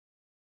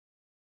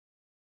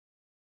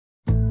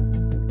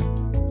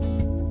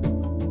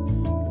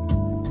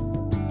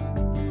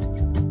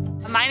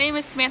My name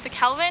is Samantha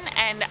Kelvin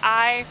and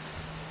I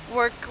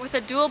work with a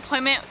dual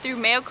appointment through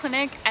Mayo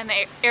Clinic and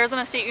the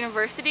Arizona State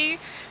University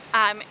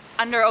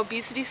under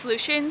Obesity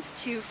Solutions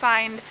to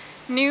find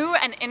new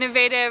and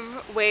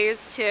innovative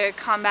ways to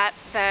combat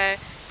the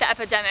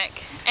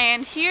epidemic.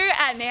 And here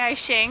at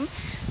Neaishing,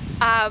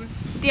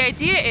 the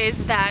idea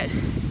is that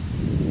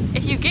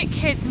if you get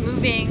kids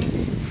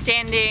moving,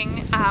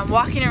 standing,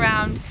 walking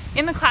around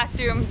in the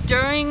classroom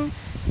during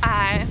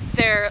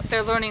their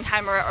learning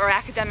time or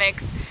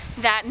academics,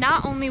 that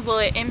not only will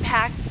it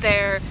impact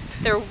their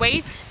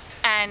weight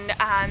and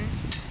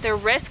their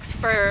risks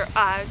for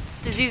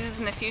diseases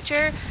in the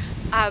future,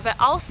 but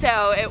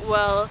also it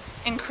will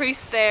increase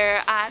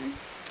their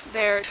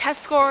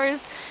test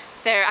scores,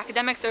 their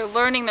academics, their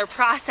learning, their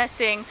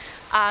processing,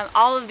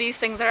 all of these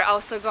things that are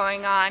also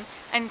going on.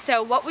 And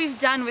so what we've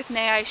done with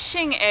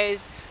Neaishing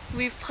is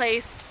we've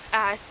placed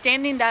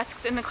standing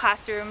desks in the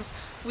classrooms.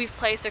 We've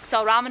placed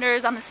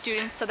accelerometers on the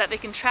students so that they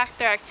can track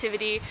their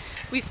activity.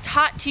 We've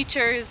taught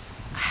teachers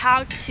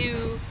how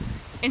to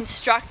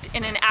instruct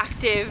in an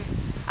active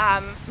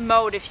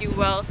mode, if you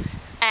will.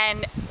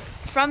 And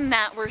from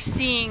that, we're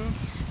seeing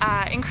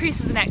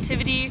increases in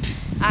activity,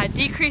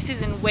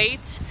 decreases in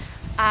weight,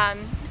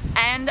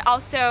 and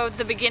also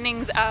the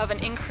beginnings of an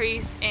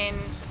increase in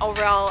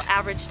overall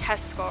average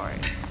test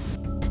scores.